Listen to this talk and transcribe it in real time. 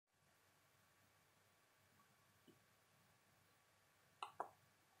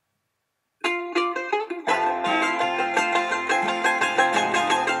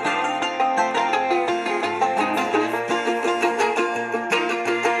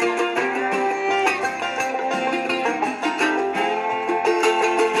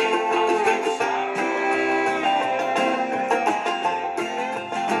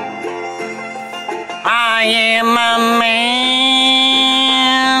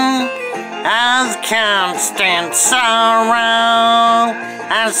constant sorrow.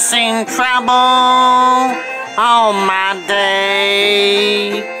 I've seen trouble all my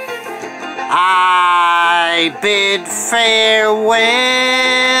day. I bid farewell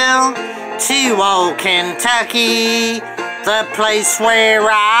to old Kentucky, the place where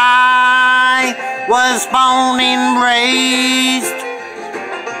I was born and raised.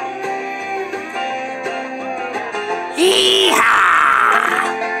 Yee-haw!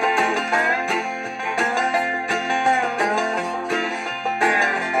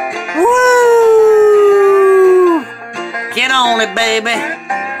 Woo! Get on it, baby.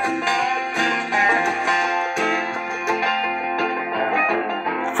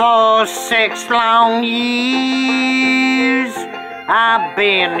 For 6 long years I've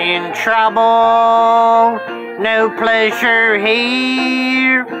been in trouble. No pleasure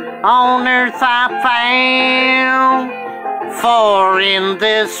here on earth I found. For in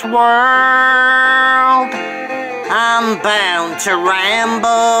this world I'm bound to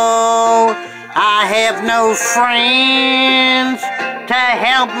ramble. I have no friends to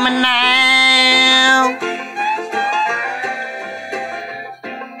help me now.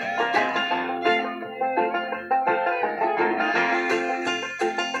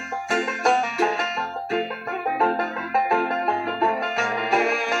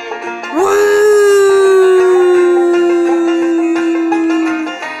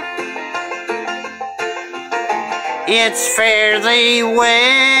 It's fairly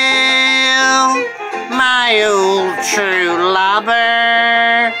well, my old true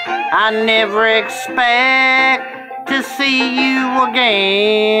lover. I never expect to see you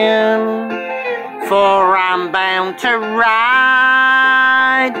again, for I'm bound to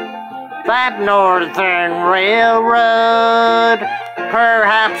ride that Northern Railroad.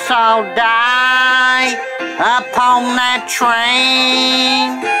 Perhaps I'll die upon that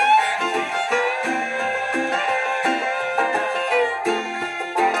train.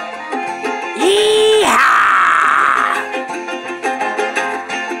 Yee-haw!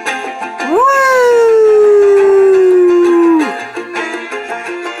 Woo!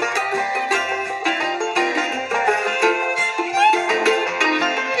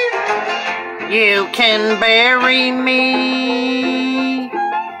 You can bury me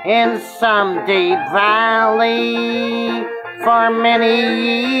in some deep valley for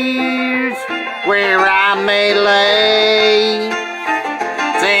many years where I may lay.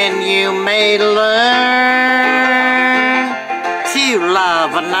 Then you may learn to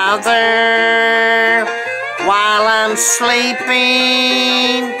love another while I'm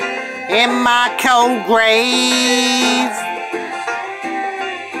sleeping in my cold grave.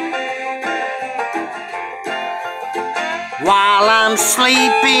 While I'm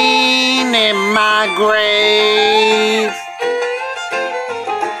sleeping in my grave.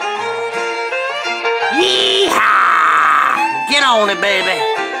 Yee-haw! Get on it, baby.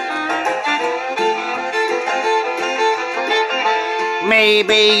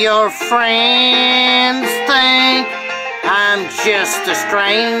 Maybe your friends think I'm just a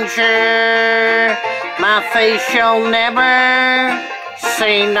stranger. My face you'll never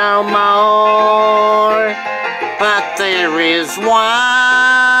see no more. But there is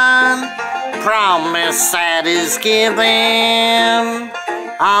one promise that is given.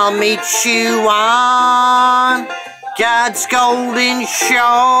 I'll meet you on God's golden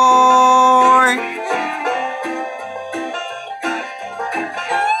shore.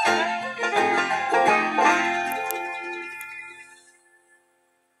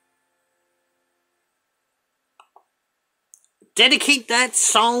 Dedicate that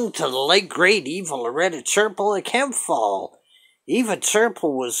song to the late great Eva Turple of Kempfall. Eva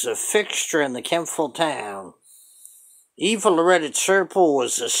Turple was a fixture in the Kempfall town. Eva Turple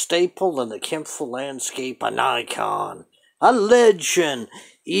was a staple in the Kempfall landscape, an icon, a legend.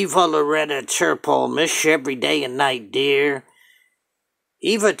 Eva Turple, miss you every day and night, dear.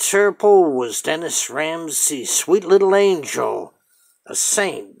 Eva Turple was Dennis Ramsay's sweet little angel, a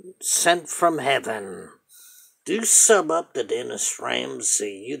saint sent from heaven. Do sub up the Dennis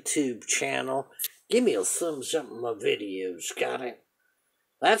Ramsay YouTube channel. Give me a thumbs up on my videos, got it?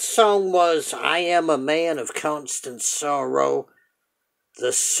 That song was I Am a Man of Constant Sorrow,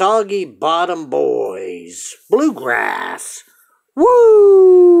 the Soggy Bottom Boys, Bluegrass.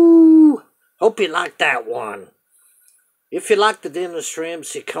 Woo! Hope you liked that one. If you like the Dennis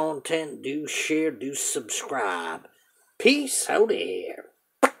Ramsay content, do share, do subscribe. Peace out of here.